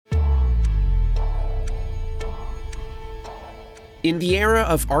In the era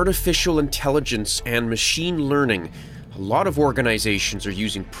of artificial intelligence and machine learning, a lot of organizations are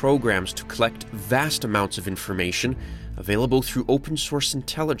using programs to collect vast amounts of information available through open source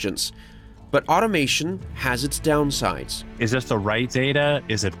intelligence. But automation has its downsides. Is this the right data?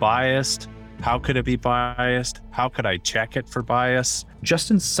 Is it biased? How could it be biased? How could I check it for bias?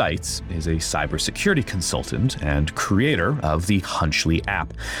 Justin Seitz is a cybersecurity consultant and creator of the Hunchly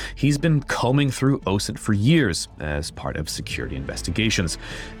app. He's been combing through OSINT for years as part of security investigations.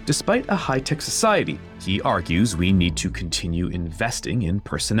 Despite a high-tech society, he argues we need to continue investing in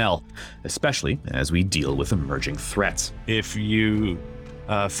personnel, especially as we deal with emerging threats. If you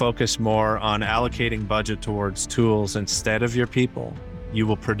focus more on allocating budget towards tools instead of your people, you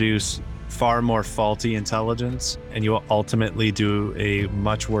will produce far more faulty intelligence, and you will ultimately do a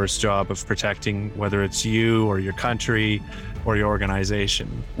much worse job of protecting whether it's you or your country or your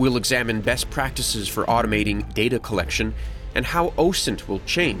organization. We'll examine best practices for automating data collection and how OSINT will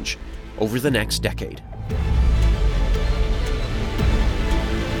change over the next decade.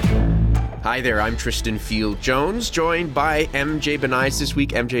 Hi there, I'm Tristan Field-Jones, joined by MJ Benise this week.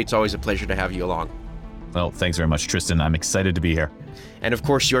 MJ, it's always a pleasure to have you along. Well, thanks very much, Tristan. I'm excited to be here. And of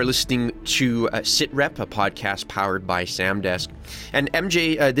course, you're listening to SitRep, a podcast powered by Samdesk. And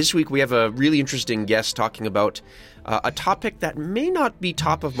MJ, this week we have a really interesting guest talking about a topic that may not be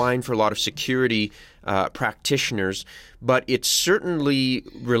top of mind for a lot of security practitioners, but it certainly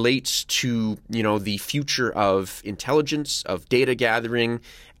relates to, the future of intelligence, of data gathering,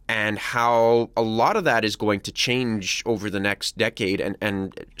 and how a lot of that is going to change over the next decade,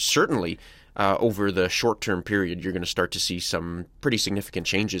 and certainly over the short-term period, you're going to start to see some pretty significant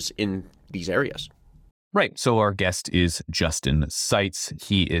changes in these areas. Right. So our guest is Justin Seitz.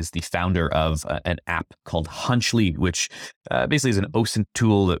 He is the founder of an app called Hunchly, which basically is an OSINT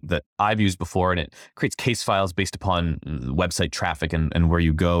tool that I've used before, and it creates case files based upon website traffic and where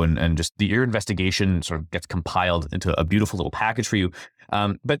you go, and just your investigation sort of gets compiled into a beautiful little package for you.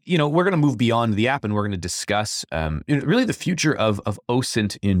 But we're going to move beyond the app, and we're going to discuss really the future of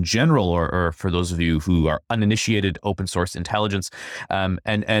OSINT in general, or for those of you who are uninitiated, open source intelligence,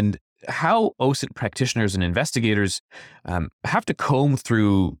 and how OSINT practitioners and investigators have to comb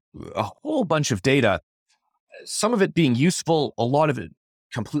through a whole bunch of data, some of it being useful, a lot of it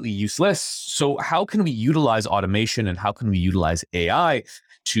completely useless. So how can we utilize automation, and how can we utilize AI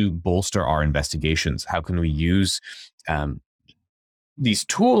to bolster our investigations? How can we use these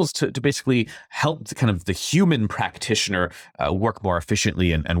tools to basically help the human practitioner work more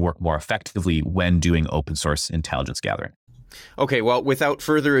efficiently and work more effectively when doing open source intelligence gathering? Okay, well, without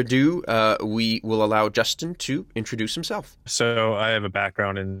further ado, we will allow Justin to introduce himself. So I have a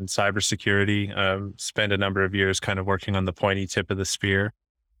background in cybersecurity, spent a number of years kind of working on the pointy tip of the spear,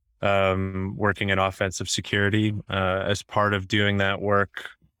 working in offensive security. As part of doing that work,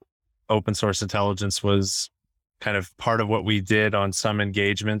 open source intelligence was kind of part of what we did on some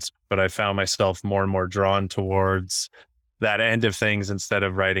engagements, but I found myself more and more drawn towards that end of things instead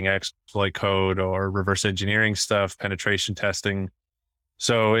of writing exploit code or reverse engineering stuff, penetration testing.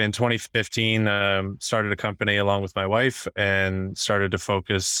 So in 2015, started a company along with my wife and started to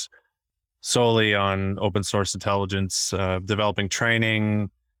focus solely on open source intelligence, developing training,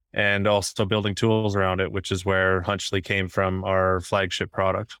 and also building tools around it, which is where Hunchly came from, our flagship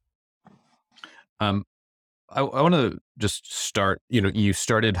product. I want to just start, you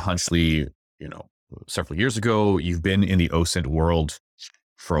started Hunchly, several years ago. You've been in the OSINT world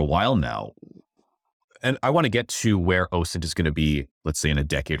for a while now. And I want to get to where OSINT is going to be, let's say, in a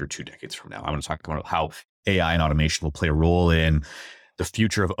decade or 2 decades from now. I want to talk about how AI and automation will play a role in the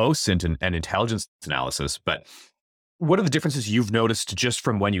future of OSINT and intelligence analysis. But what are the differences you've noticed just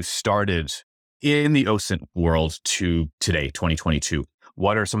from when you started in the OSINT world to today, 2022?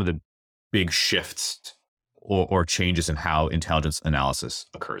 What are some of the big shifts or changes in how intelligence analysis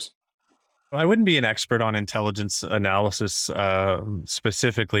occurs? I wouldn't be an expert on intelligence analysis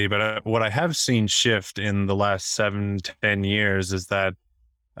specifically, but what I have seen shift in the last 7 to 10 years is that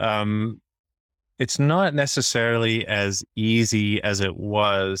it's not necessarily as easy as it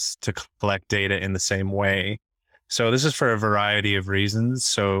was to collect data in the same way. So this is for a variety of reasons.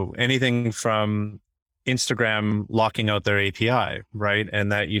 So anything from Instagram locking out their API, right?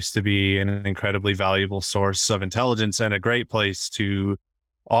 And that used to be an incredibly valuable source of intelligence and a great place to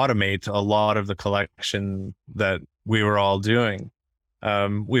automate a lot of the collection that we were all doing.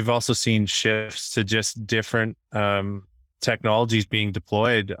 We've also seen shifts to just different technologies being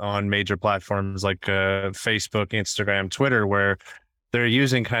deployed on major platforms like Facebook, Instagram, Twitter, where they're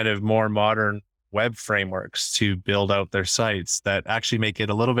using kind of more modern web frameworks to build out their sites that actually make it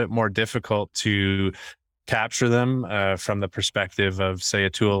a little bit more difficult to capture them from the perspective of, say, a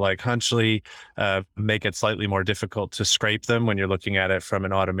tool like Hunchly, make it slightly more difficult to scrape them when you're looking at it from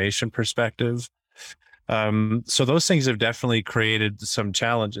an automation perspective. So those things have definitely created some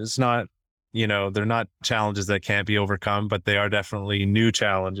challenges. Not, they're not challenges that can't be overcome, but they are definitely new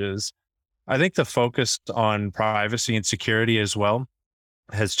challenges. I think the focus on privacy and security as well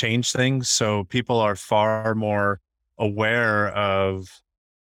has changed things. So people are far more aware of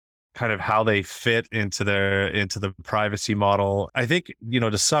kind of how they fit into the privacy model. I think,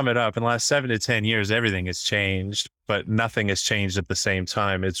 to sum it up, in the last 7 to 10 years, everything has changed, but nothing has changed at the same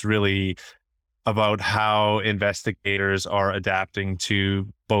time. It's really about how investigators are adapting to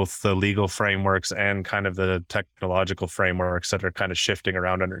both the legal frameworks and kind of the technological frameworks that are kind of shifting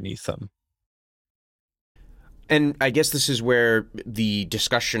around underneath them. And I guess this is where the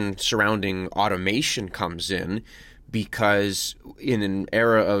discussion surrounding automation comes in, because in an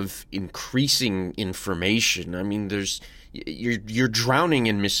era of increasing information, I mean, you're drowning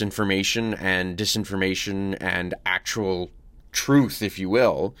in misinformation and disinformation and actual truth, if you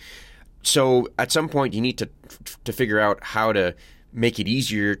will. So at some point, you need to figure out how to make it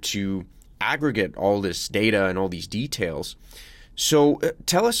easier to aggregate all this data and all these details. So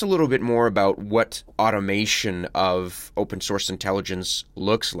tell us a little bit more about what automation of open source intelligence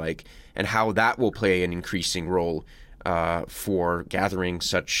looks like and how that will play an increasing role for gathering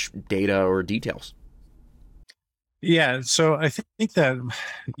such data or details. Yeah, so I think that,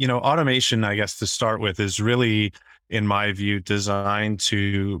 automation, I guess to start with, is really, in my view, designed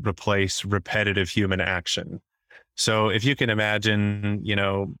to replace repetitive human action. So if you can imagine,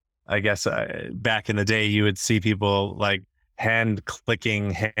 I guess back in the day, you would see people like hand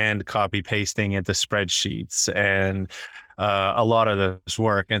clicking, hand copy pasting into spreadsheets and a lot of this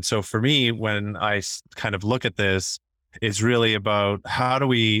work. And so for me, when I kind of look at this, it's really about how do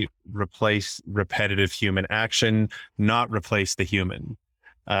we replace repetitive human action, not replace the human.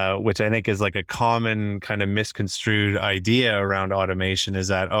 Which I think is like a common kind of misconstrued idea around automation, is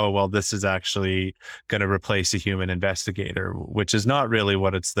that, oh, well, this is actually going to replace a human investigator, which is not really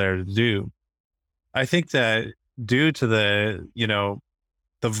what it's there to do. I think that due to the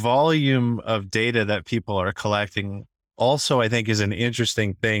volume of data that people are collecting also, I think, is an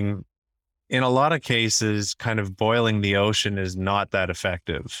interesting thing. In a lot of cases, kind of boiling the ocean is not that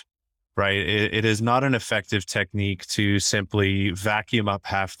effective. Right. It is not an effective technique to simply vacuum up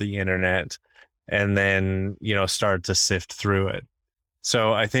half the internet and then, start to sift through it.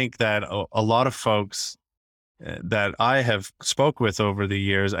 So I think that a lot of folks that I have spoke with over the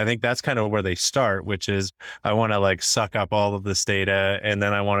years, I think that's kind of where they start, which is I want to like suck up all of this data and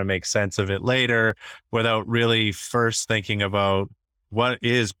then I want to make sense of it later without really first thinking about what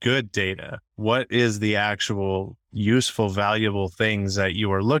is good data, what is the actual useful, valuable things that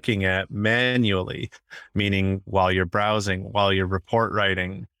you are looking at manually, meaning while you're browsing, while you're report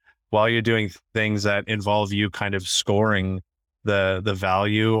writing, while you're doing things that involve you kind of scoring the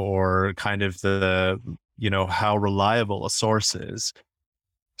value or kind of the how reliable a source is.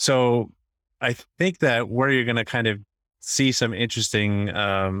 So I think that where you're going to kind of see some interesting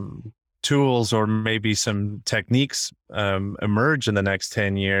tools or maybe some techniques emerge in the next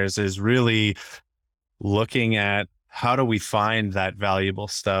 10 years is really looking at how do we find that valuable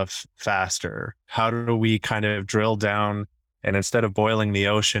stuff faster? How do we kind of drill down, and instead of boiling the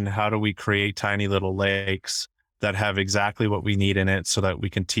ocean, how do we create tiny little lakes that have exactly what we need in it so that we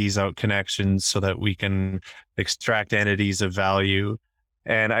can tease out connections, so that we can extract entities of value?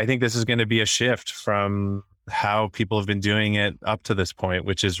 And I think this is going to be a shift from how people have been doing it up to this point,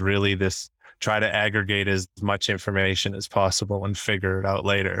 which is really this try to aggregate as much information as possible and figure it out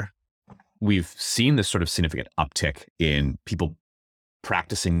later. We've seen this sort of significant uptick in people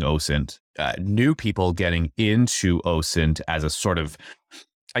practicing OSINT, new people getting into OSINT as a sort of,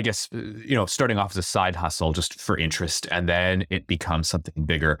 I guess, starting off as a side hustle just for interest, and then it becomes something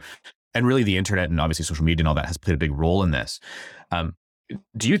bigger. And really the internet and obviously social media and all that has played a big role in this.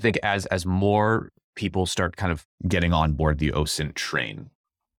 Do you think as more people start kind of getting on board the OSINT train,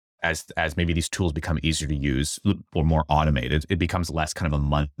 as maybe these tools become easier to use or more automated, it becomes less kind of a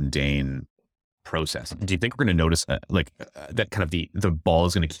mundane process? Do you think we're going to notice that kind of the ball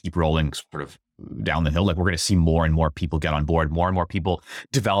is going to keep rolling sort of down the hill? Like we're going to see more and more people get on board, more and more people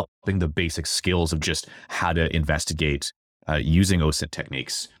developing the basic skills of just how to investigate using OSINT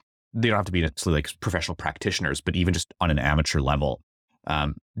techniques. They don't have to be necessarily like professional practitioners, but even just on an amateur level.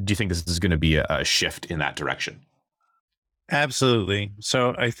 Do you think this is going to be a shift in that direction? Absolutely.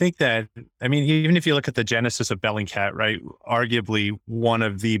 So I think that, even if you look at the genesis of Bellingcat, right, arguably one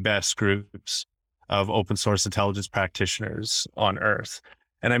of the best groups of open source intelligence practitioners on Earth.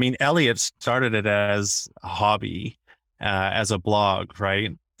 And I mean, Elliot started it as a hobby, as a blog,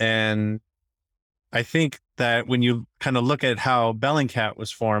 right? And I think that when you kind of look at how Bellingcat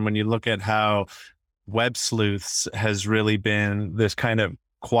was formed, when you look at how Web Sleuths has really been this kind of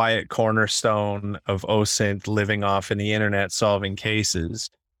quiet cornerstone of OSINT living off in the internet solving cases.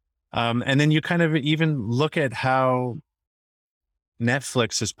 And then you kind of even look at how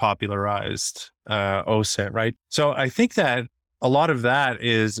Netflix has popularized OSINT, right? So I think that a lot of that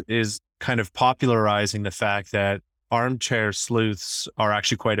is kind of popularizing the fact that armchair sleuths are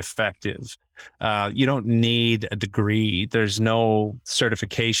actually quite effective. You don't need a degree. There's no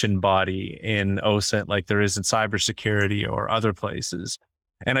certification body in OSINT like there is in cybersecurity or other places.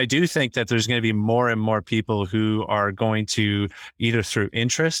 And I do think that there's going to be more and more people who are going to, either through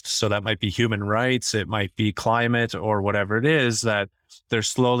interest, so that might be human rights, it might be climate or whatever it is, that they're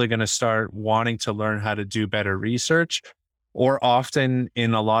slowly going to start wanting to learn how to do better research. Or often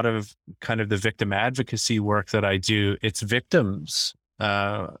in a lot of kind of the victim advocacy work that I do, it's victims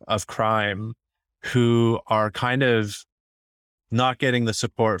of crime who are kind of not getting the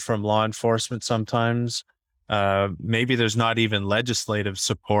support from law enforcement sometimes. Maybe there's not even legislative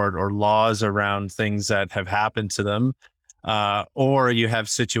support or laws around things that have happened to them. Or you have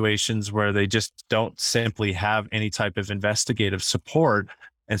situations where they just don't simply have any type of investigative support.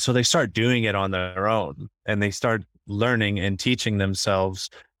 And so they start doing it on their own, and they start learning and teaching themselves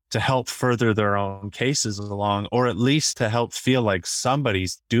to help further their own cases along, or at least to help feel like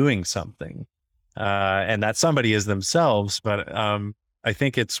somebody's doing something. And that somebody is themselves. But I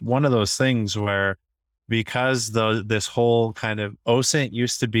think it's one of those things where, because this whole kind of OSINT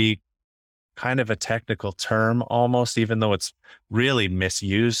used to be kind of a technical term almost, even though it's really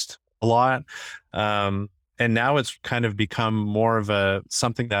misused a lot. And now it's kind of become more of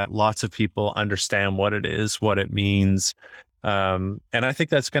something that lots of people understand what it is, what it means. And I think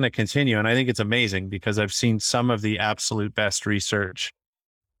that's going to continue. And I think it's amazing because I've seen some of the absolute best research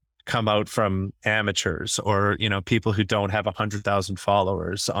come out from amateurs, or, people who don't have 100,000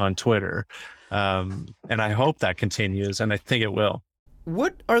 followers on Twitter. And I hope that continues, and I think it will.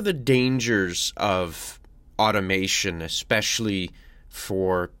 What are the dangers of automation, especially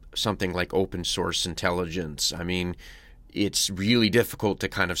for something like open source intelligence? I mean, it's really difficult to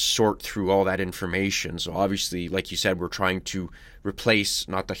kind of sort through all that information. So obviously, like you said, we're trying to replace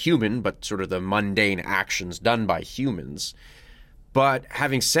not the human, but sort of the mundane actions done by humans. But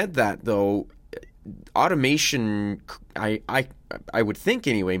having said that, though, automation, I would think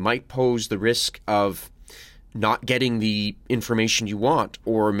anyway, might pose the risk of not getting the information you want,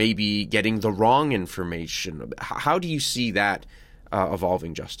 or maybe getting the wrong information. How do you see that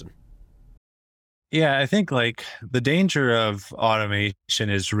evolving, Justin? Yeah, I think like the danger of automation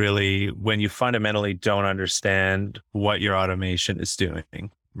is really when you fundamentally don't understand what your automation is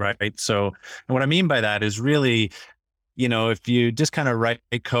doing, right? So, and what I mean by that is really, if you just kind of write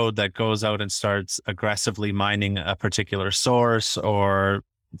code that goes out and starts aggressively mining a particular source or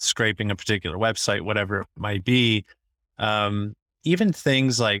scraping a particular website, whatever it might be, even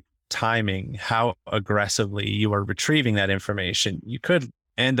things like timing, how aggressively you are retrieving that information, you could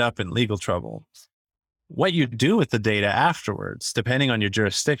end up in legal trouble. What you do with the data afterwards, depending on your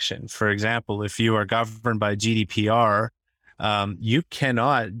jurisdiction. For example, if you are governed by GDPR, you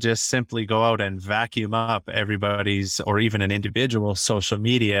cannot just simply go out and vacuum up everybody's, or even an individual's, social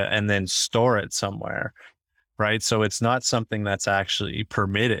media and then store it somewhere, right? So it's not something that's actually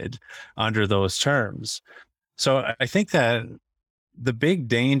permitted under those terms. So I think that the big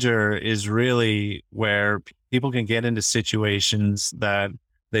danger is really where people can get into situations that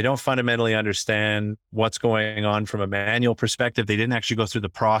they don't fundamentally understand what's going on from a manual perspective. They didn't actually go through the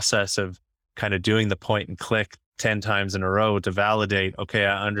process of kind of doing the point and click 10 times in a row to validate, okay,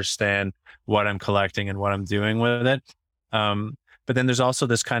 I understand what I'm collecting and what I'm doing with it. But then there's also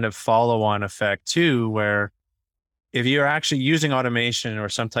this kind of follow-on effect too, where if you're actually using automation or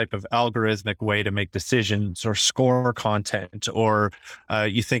some type of algorithmic way to make decisions or score content, or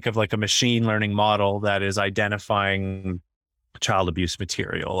you think of like a machine learning model that is identifying child abuse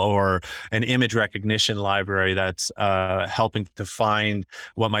material, or an image recognition library that's helping to find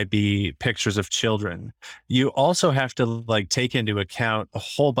what might be pictures of children. You also have to like take into account a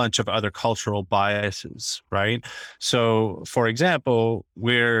whole bunch of other cultural biases, right? So for example,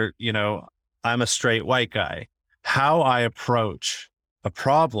 I'm a straight white guy. How I approach a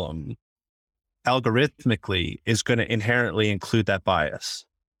problem algorithmically is going to inherently include that bias,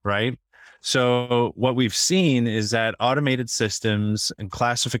 right? So what we've seen is that automated systems and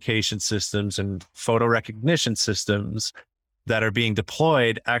classification systems and photo recognition systems that are being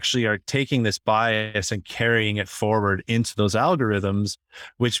deployed actually are taking this bias and carrying it forward into those algorithms,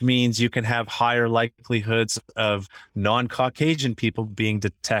 which means you can have higher likelihoods of non-Caucasian people being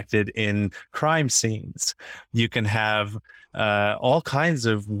detected in crime scenes. You can have all kinds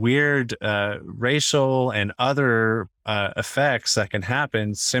of weird racial and other effects that can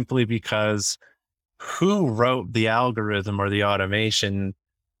happen simply because who wrote the algorithm or the automation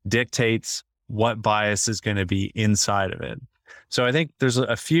dictates what bias is going to be inside of it. So I think there's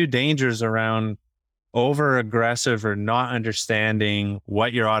a few dangers around over aggressive or not understanding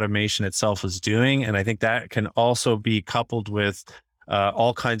what your automation itself is doing. And I think that can also be coupled with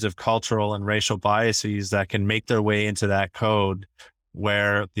all kinds of cultural and racial biases that can make their way into that code,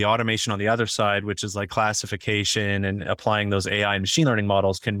 where the automation on the other side, which is like classification and applying those AI and machine learning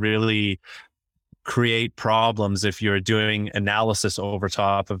models, can really create problems if you're doing analysis over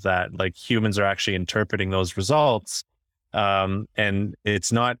top of that. Like humans are actually interpreting those results. And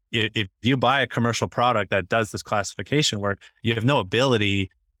it's not, if you buy a commercial product that does this classification work, you have no ability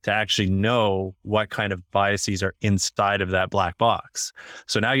to actually know what kind of biases are inside of that black box.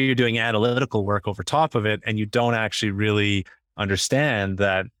 So now you're doing analytical work over top of it, and you don't actually really understand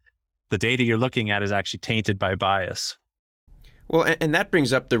that the data you're looking at is actually tainted by bias. Well, and that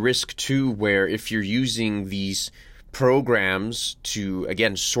brings up the risk too, where if you're using these programs to,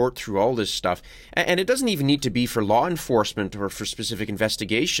 again, sort through all this stuff, and it doesn't even need to be for law enforcement or for specific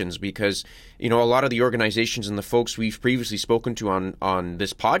investigations, because, you know, a lot of the organizations and the folks we've previously spoken to on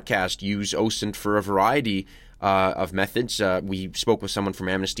this podcast use OSINT for a variety of methods. We spoke with someone from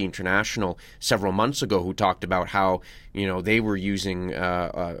Amnesty International several months ago who talked about how, you know, they were using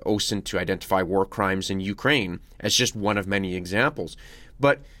OSINT to identify war crimes in Ukraine as just one of many examples.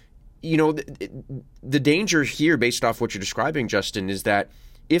 But, you know, the danger here, based off what you're describing, Justin, is that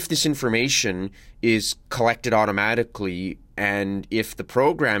if this information is collected automatically, and if the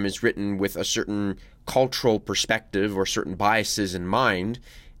program is written with a certain cultural perspective or certain biases in mind,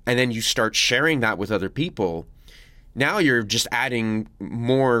 and then you start sharing that with other people, now you're just adding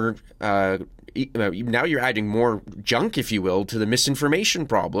more now you're adding more junk, if you will, to the misinformation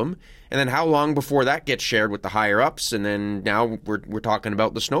problem. And then how long before that gets shared with the higher ups? And then now we're talking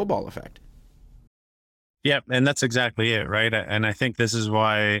about the snowball effect. Yeah, and that's exactly it, right? And I think this is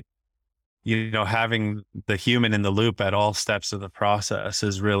why, you know, having the human in the loop at all steps of the process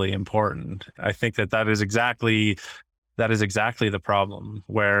is really important. I think that is exactly the problem,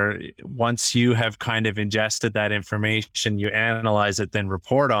 where once you have kind of ingested that information, you analyze it, then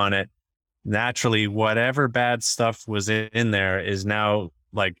report on it, naturally, whatever bad stuff was in there is now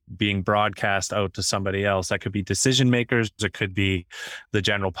like being broadcast out to somebody else. That could be decision makers, it could be the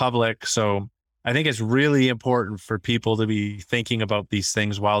general public. So I think it's really important for people to be thinking about these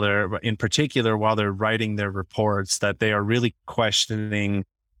things while they're writing their reports, that they are really questioning,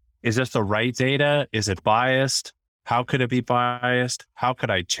 is this the right data? Is it biased? How could it be biased? How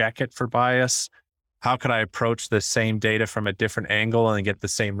could I check it for bias? How could I approach the same data from a different angle and get the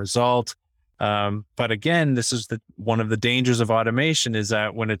same result? But again, this is one of the dangers of automation, is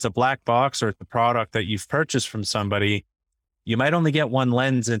that when it's a black box or it's a product that you've purchased from somebody, you might only get one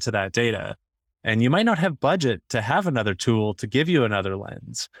lens into that data, and you might not have budget to have another tool to give you another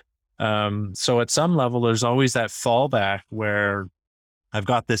lens. So at some level, there's always that fallback where I've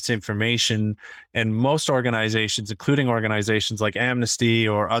got this information, and most organizations, including organizations like Amnesty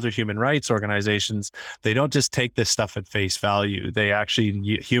or other human rights organizations, they don't just take this stuff at face value. They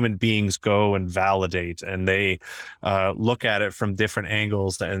actually, human beings go and validate, and they look at it from different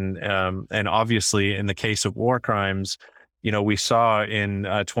angles. And obviously, in the case of war crimes, you know, we saw in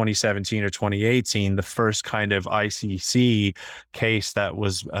 2017 or 2018, the first kind of ICC case that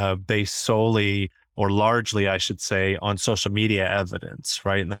was based solely, or largely, I should say, on social media evidence,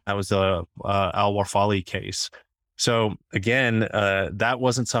 right? And that was the Al-Wafali case. So again, that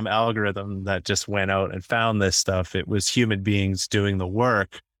wasn't some algorithm that just went out and found this stuff. It was human beings doing the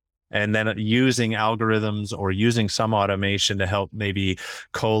work, and then using algorithms or using some automation to help maybe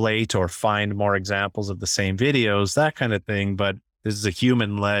collate or find more examples of the same videos, that kind of thing. But this is a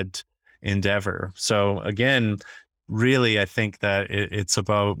human-led endeavor. So again, really, I think that it's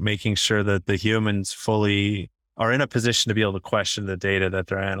about making sure that the humans fully are in a position to be able to question the data that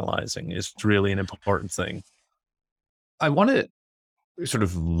they're analyzing is really an important thing. I want to sort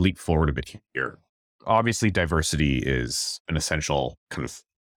of leap forward a bit here. Obviously, diversity is an essential kind of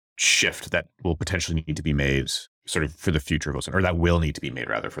shift that will potentially need to be made sort of for the future of OSINT, or that will need to be made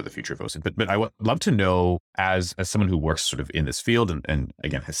rather for the future of OSINT. But I would love to know, as someone who works sort of in this field and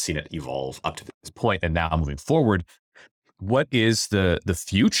again has seen it evolve up to this point and now moving forward, what is the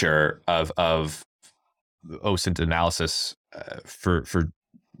future of OSINT analysis for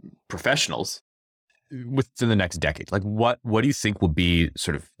professionals within the next decade? Like, what do you think will be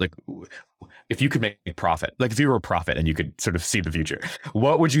sort of like, if you could make profit, like if you were a prophet and you could sort of see the future,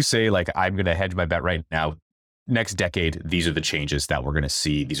 what would you say? Like, I'm going to hedge my bet right now. Next decade, these are the changes that we're going to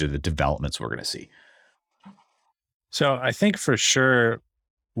see. These are the developments we're going to see. So I think for sure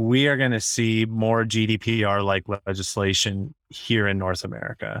we are going to see more GDPR-like legislation here in North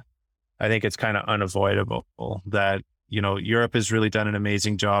America. I think it's kind of unavoidable that, Europe has really done an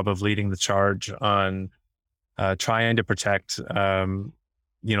amazing job of leading the charge on trying to protect,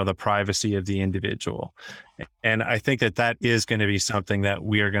 the privacy of the individual. And I think that is going to be something that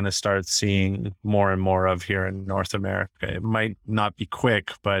we are going to start seeing more and more of here in North America. It might not be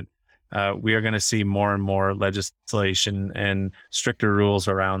quick, but we are going to see more and more legislation and stricter rules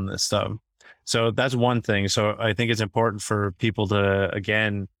around this stuff. So that's one thing. So I think it's important for people to,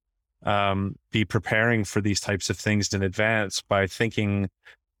 again, be preparing for these types of things in advance by thinking,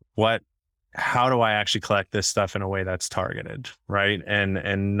 how do I actually collect this stuff in a way that's targeted, right?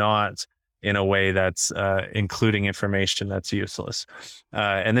 And not in a way that's including information that's useless.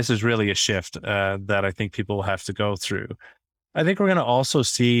 And this is really a shift that I think people will have to go through. I think we're going to also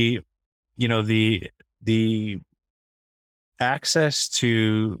see, the access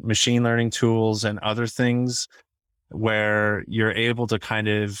to machine learning tools and other things where you're able to kind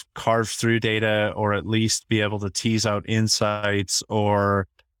of carve through data, or at least be able to tease out insights, or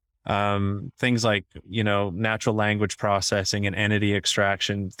things like, natural language processing and entity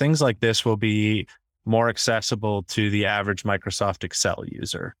extraction. Things like this will be more accessible to the average Microsoft Excel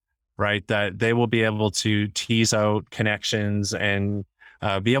user, right? That they will be able to tease out connections and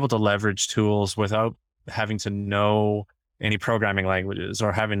be able to leverage tools without having to know any programming languages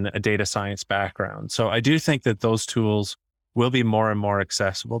or having a data science background. So I do think that those tools will be more and more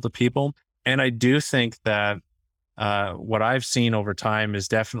accessible to people. And I do think that what I've seen over time is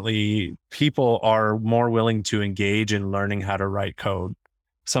definitely people are more willing to engage in learning how to write code.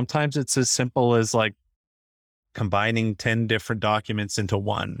 Sometimes it's as simple as like combining 10 different documents into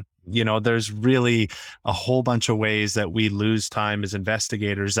one. There's really a whole bunch of ways that we lose time as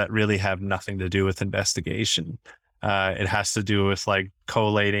investigators that really have nothing to do with investigation. It has to do with like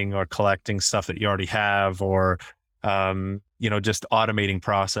collating or collecting stuff that you already have, or, just automating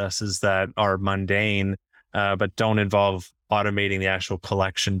processes that are mundane, but don't involve automating the actual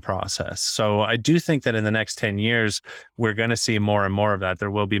collection process. So I do think that in the next 10 years, we're going to see more and more of that. There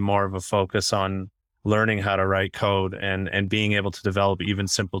will be more of a focus on learning how to write code and being able to develop even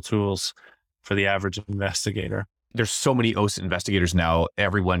simple tools for the average investigator. There's so many OSINT investigators now.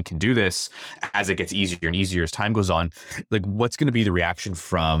 Everyone can do this. As it gets easier and easier as time goes on, like, what's going to be the reaction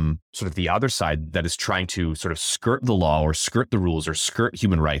from sort of the other side that is trying to sort of skirt the law or skirt the rules or skirt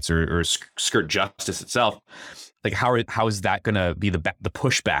human rights or skirt justice itself? Like, how is that going to be the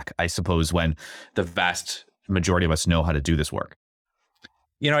pushback, I suppose, when the vast majority of us know how to do this work?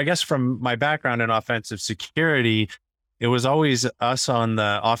 I guess from my background in offensive security, it was always us on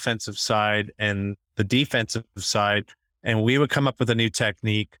the offensive side and the defensive side, and we would come up with a new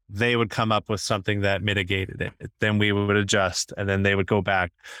technique. They would come up with something that mitigated it. Then we would adjust, and then they would go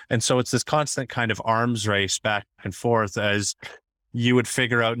back. And so it's this constant kind of arms race back and forth as you would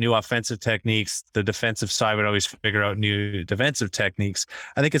figure out new offensive techniques. The defensive side would always figure out new defensive techniques.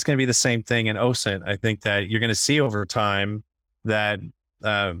 I think it's going to be the same thing in OSINT. I think that you're going to see over time that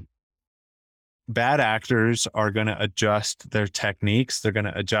bad actors are going to adjust their techniques. They're going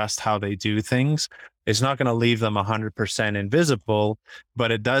to adjust how they do things. It's not going to leave them 100% invisible,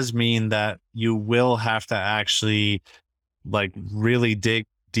 but it does mean that you will have to actually like really dig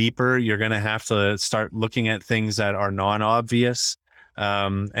deeper. You're going to have to start looking at things that are non-obvious.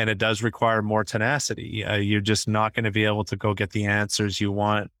 And it does require more tenacity. You're just not going to be able to go get the answers you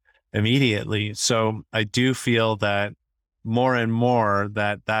want immediately. So I do feel that more and more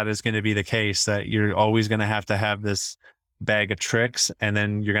that is going to be the case, that you're always going to have this bag of tricks, and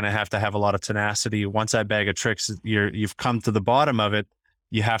then you're going to have a lot of tenacity. Once that bag of tricks, you've come to the bottom of it,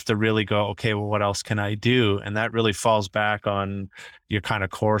 you have to really go, okay, well, what else can I do? And that really falls back on your kind of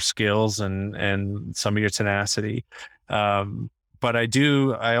core skills and some of your tenacity. But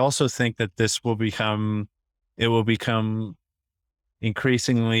I also think that it will become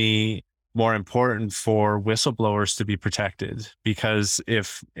increasingly more important for whistleblowers to be protected, because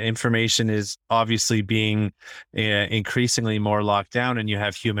if information is obviously being increasingly more locked down, and you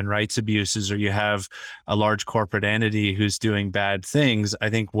have human rights abuses, or you have a large corporate entity who's doing bad things, I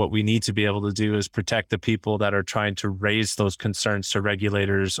think what we need to be able to do is protect the people that are trying to raise those concerns to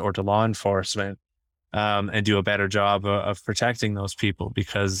regulators or to law enforcement, and do a better job of protecting those people,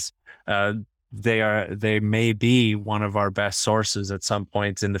 because they may be one of our best sources at some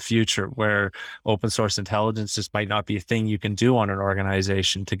point in the future, where open source intelligence just might not be a thing you can do on an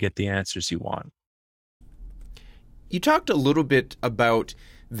organization to get the answers you want. You talked a little bit about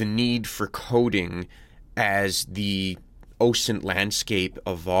the need for coding as the OSINT landscape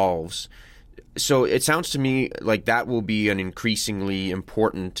evolves. So it sounds to me like that will be an increasingly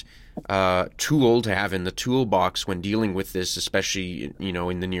important tool to have in the toolbox when dealing with this, especially,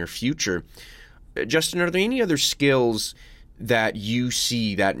 in the near future. Justin, are there any other skills that you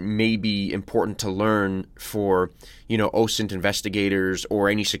see that may be important to learn for, OSINT investigators or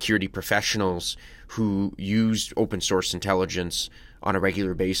any security professionals who use open source intelligence on a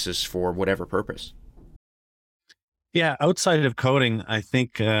regular basis for whatever purpose? Yeah, outside of coding, I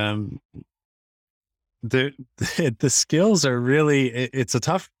think the the skills are really, it's a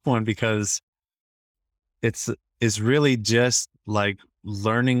tough one, because it's really just like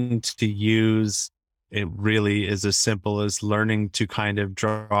learning to use. It really is as simple as learning to kind of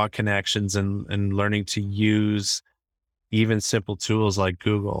draw connections, and learning to use even simple tools like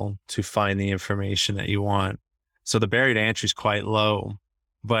Google to find the information that you want. So the barrier to entry is quite low,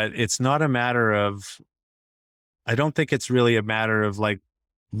 but it's not a matter of, I don't think it's really a matter of like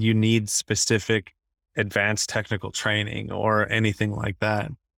you need specific advanced technical training or anything like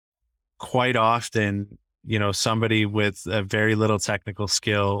that. Quite often, somebody with a very little technical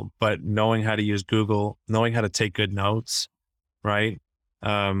skill, but knowing how to use Google, knowing how to take good notes, right?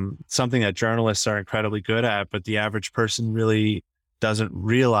 Something that journalists are incredibly good at, but the average person really doesn't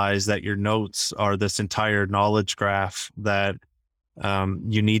realize that your notes are this entire knowledge graph that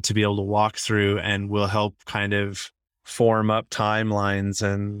you need to be able to walk through, and will help kind of form up timelines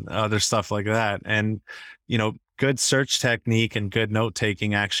and other stuff like that. And, good search technique and good note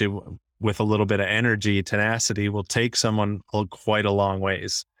taking, actually, with a little bit of energy, tenacity, will take someone quite a long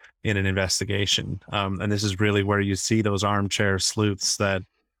ways in an investigation. And this is really where you see those armchair sleuths that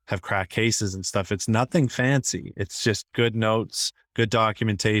have cracked cases and stuff. It's nothing fancy. It's just good notes, good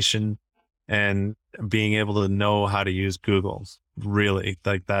documentation, and being able to know how to use Google. Really,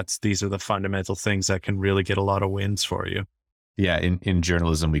 like these are the fundamental things that can really get a lot of wins for you. Yeah, in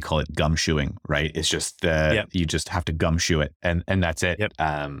journalism we call it gumshoeing, right? It's just you just have to gumshoe it, and that's it. Yep.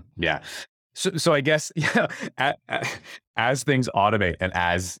 Yeah. So I guess as things automate and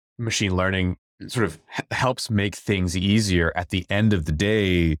as machine learning sort of helps make things easier, at the end of the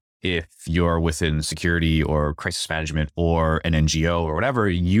day, if you're within security or crisis management or an NGO or whatever,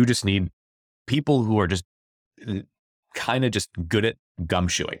 you just need people who are just kind of just good at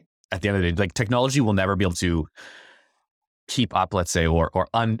gumshoeing. At the end of the day, like, technology will never be able to keep up, let's say,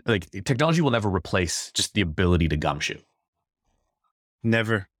 like technology will never replace just the ability to gumshoe.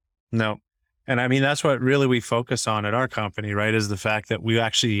 Never. No. And I mean, that's what really we focus on at our company, right? Is the fact that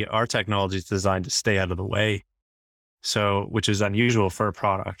our technology is designed to stay out of the way. So, which is unusual for a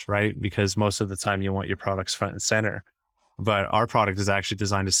product, right? Because most of the time you want your products front and center. But our product is actually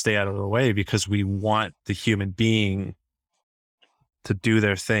designed to stay out of the way, because we want the human being to do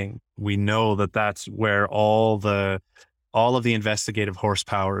their thing. We know that that's where all of the investigative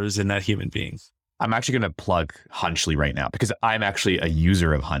horsepower is, in that human being. I'm actually going to plug Hunchly right now, because I'm actually a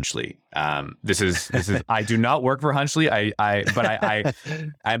user of Hunchly. This is I do not work for Hunchly.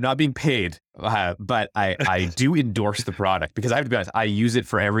 I'm not being paid, but I do endorse the product, because I have to be honest, I use it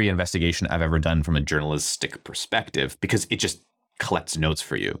for every investigation I've ever done from a journalistic perspective, because it just collects notes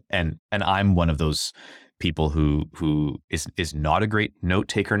for you. And I'm one of those people who is not a great note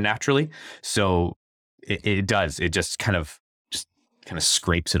taker naturally. So it just kind of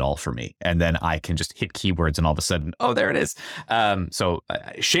scrapes it all for me, and then I can just hit keywords, and all of a sudden, oh, there it is. So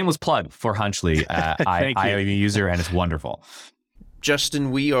shameless plug for Hunchly. I am a user, and it's wonderful. Justin,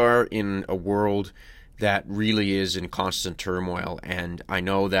 we are in a world that really is in constant turmoil, and I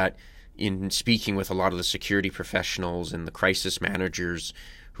know that in speaking with a lot of the security professionals and the crisis managers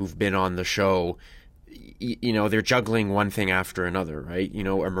who've been on the show, they're juggling one thing after another, right?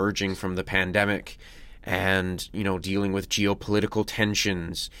 Emerging from the pandemic, and dealing with geopolitical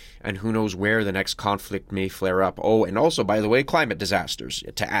tensions, and who knows where the next conflict may flare up. Oh, and also, by the way, climate disasters,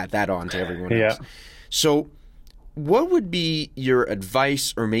 to add that on to everyone else. So what would be your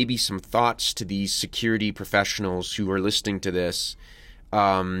advice, or maybe some thoughts, to these security professionals who are listening to this,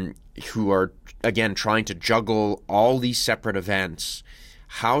 who are, again, trying to juggle all these separate events?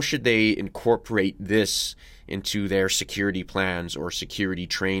 How should they incorporate this into their security plans or security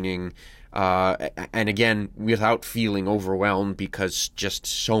training? And again, without feeling overwhelmed, because just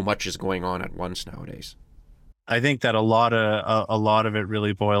so much is going on at once nowadays. I think that a lot of it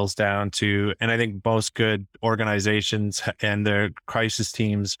really boils down to, and I think most good organizations and their crisis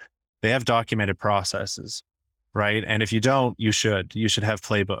teams they have documented processes, right? And if you don't, you should have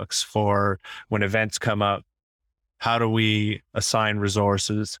playbooks for when events come up. How do we assign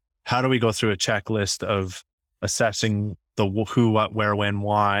resources? How do we go through a checklist of assessing the who, what, where, when,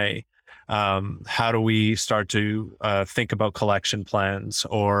 why? How do we start to think about collection plans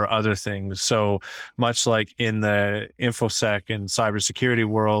or other things? So much like in the InfoSec and cybersecurity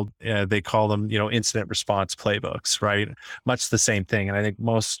world, they call them, incident response playbooks, right? Much the same thing. And I think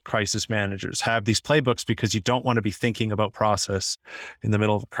most crisis managers have these playbooks because you don't want to be thinking about process in the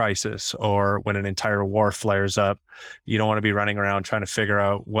middle of a crisis or when an entire war flares up. You don't want to be running around trying to figure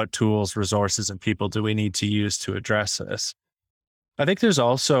out what tools, resources, and people do we need to use to address this. I think there's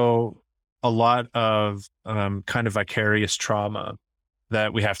also a lot of kind of vicarious trauma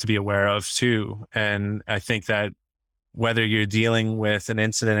that we have to be aware of too. And I think that whether you're dealing with an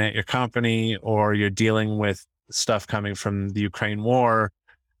incident at your company or you're dealing with stuff coming from the Ukraine war,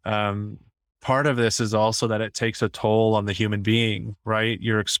 part of this is also that it takes a toll on the human being, right?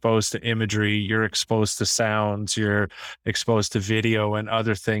 You're exposed to imagery, you're exposed to sounds, you're exposed to video and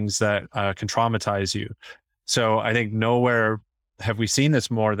other things that can traumatize you. So I think nowhere have we seen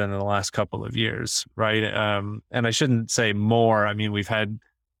this more than in the last couple of years, right? And I shouldn't say more. I mean, we've had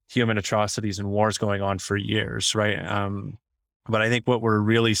human atrocities and wars going on for years, right? But I think what we're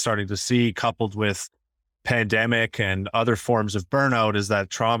really starting to see, coupled with pandemic and other forms of burnout, is that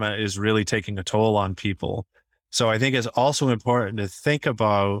trauma is really taking a toll on people. So I think it's also important to think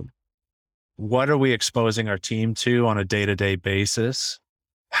about what are we exposing our team to on a day-to-day basis?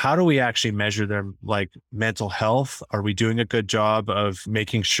 How do we actually measure their mental health? Are we doing a good job of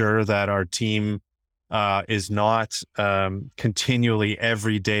making sure that our team is not continually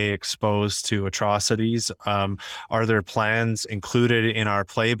every day exposed to atrocities? Are there plans included in our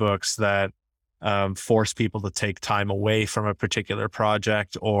playbooks that force people to take time away from a particular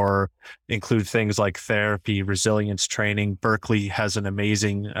project or include things like therapy, resilience training? Berkeley has done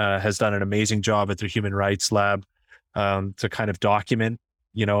an amazing job at their human rights lab to kind of document,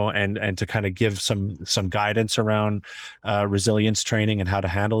 and to kind of give some guidance around resilience training and how to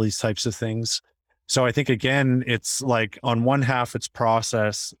handle these types of things. So I think, again, it's like on one half it's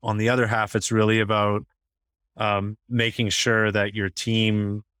process, on the other half it's really about making sure that your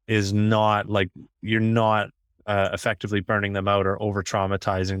team is not you're not effectively burning them out or over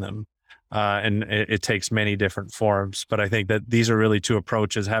traumatizing them. And it takes many different forms, but I think that these are really two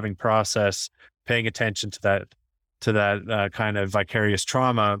approaches: having process, paying attention to that kind of vicarious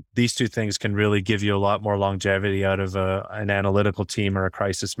trauma. These two things can really give you a lot more longevity out of an analytical team or a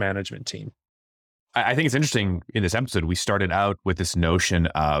crisis management team. I think it's interesting in this episode, we started out with this notion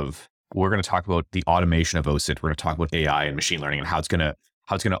of, we're going to talk about the automation of OSINT. We're going to talk about AI and machine learning and how it's going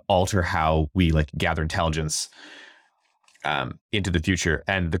to alter how we gather intelligence into the future.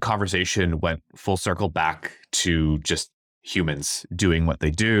 And the conversation went full circle back to just humans doing what they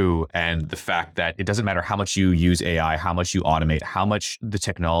do, and the fact that it doesn't matter how much you use AI, how much you automate, how much the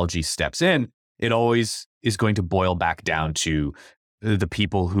technology steps in, it always is going to boil back down to the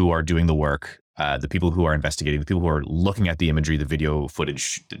people who are doing the work, the people who are investigating, the people who are looking at the imagery, the video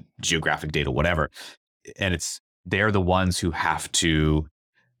footage, the geographic data, whatever. And they're the ones who have to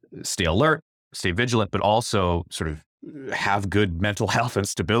stay alert, stay vigilant, but also sort of have good mental health and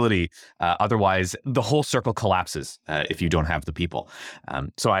stability. Otherwise, the whole circle collapses if you don't have the people.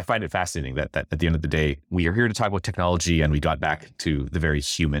 So I find it fascinating that at the end of the day, we are here to talk about technology, and we got back to the very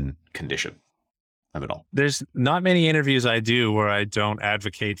human condition of it all. There's not many interviews I do where I don't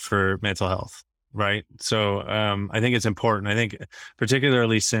advocate for mental health, right? So I think it's important. I think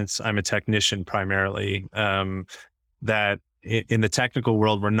particularly since I'm a technician primarily, that in the technical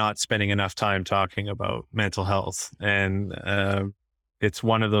world, we're not spending enough time talking about mental health. And it's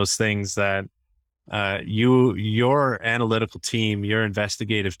one of those things that your analytical team, your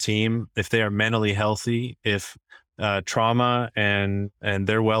investigative team, if they are mentally healthy, if trauma and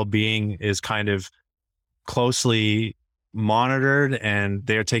their well-being is kind of closely monitored and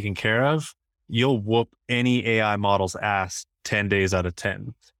they're taken care of, you'll whoop any AI model's ass 10 days out of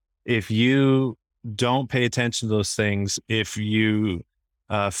 10. If you don't pay attention to those things, if you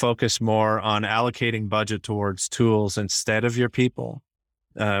focus more on allocating budget towards tools instead of your people,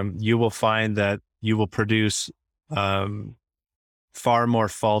 you will find that you will produce far more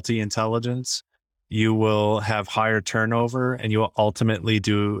faulty intelligence. You will have higher turnover, and you will ultimately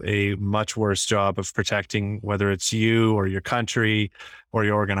do a much worse job of protecting whether it's you or your country or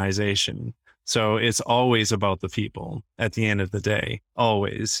your organization. So it's always about the people at the end of the day,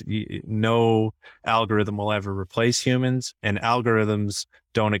 always. No algorithm will ever replace humans, and algorithms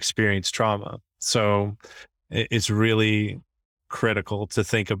don't experience trauma. So it's really critical to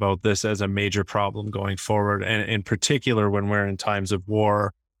think about this as a major problem going forward. And in particular, when we're in times of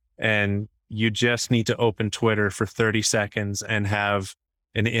war and you just need to open Twitter for 30 seconds and have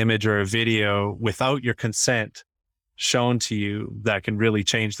an image or a video without your consent shown to you that can really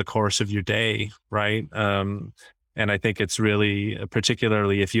change the course of your day, right? And I think it's really,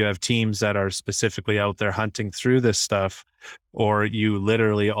 particularly if you have teams that are specifically out there hunting through this stuff, or you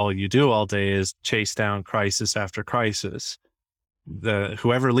literally all you do all day is chase down crisis after crisis,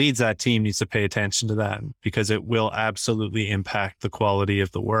 whoever leads that team needs to pay attention to that, because it will absolutely impact the quality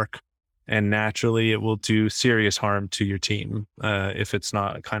of the work. And naturally, it will do serious harm to your team if it's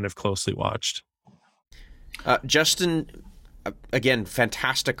not kind of closely watched. Justin, again,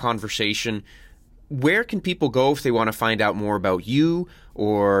 fantastic conversation. Where can people go if they want to find out more about you,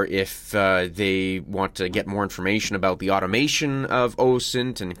 or if they want to get more information about the automation of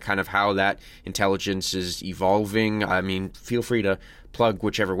OSINT and kind of how that intelligence is evolving? I mean, feel free to plug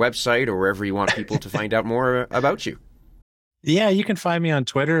whichever website or wherever you want people to find out more about you. Yeah, you can find me on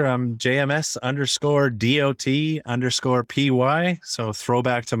Twitter. I'm JMS_DOT_PY. So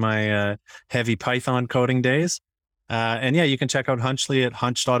throwback to my heavy Python coding days. And yeah, you can check out Hunchley at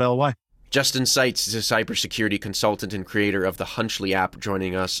hunch.ly. Justin Seitz is a cybersecurity consultant and creator of the Hunchley app,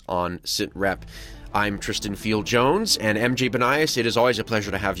 joining us on SITREP. I'm Tristan Field-Jones, and MJ Banias, it is always a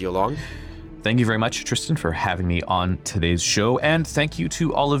pleasure to have you along. Thank you very much, Tristan, for having me on today's show. And thank you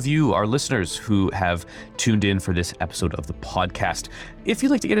to all of you, our listeners, who have tuned in for this episode of the podcast. If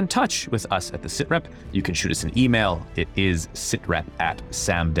you'd like to get in touch with us at the SITREP, you can shoot us an email. It is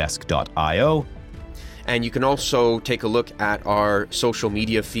sitrep@samdesk.io. And you can also take a look at our social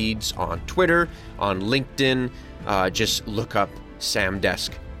media feeds on Twitter, on LinkedIn. Just look up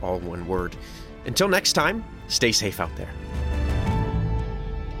SamDesk, all one word. Until next time, stay safe out there.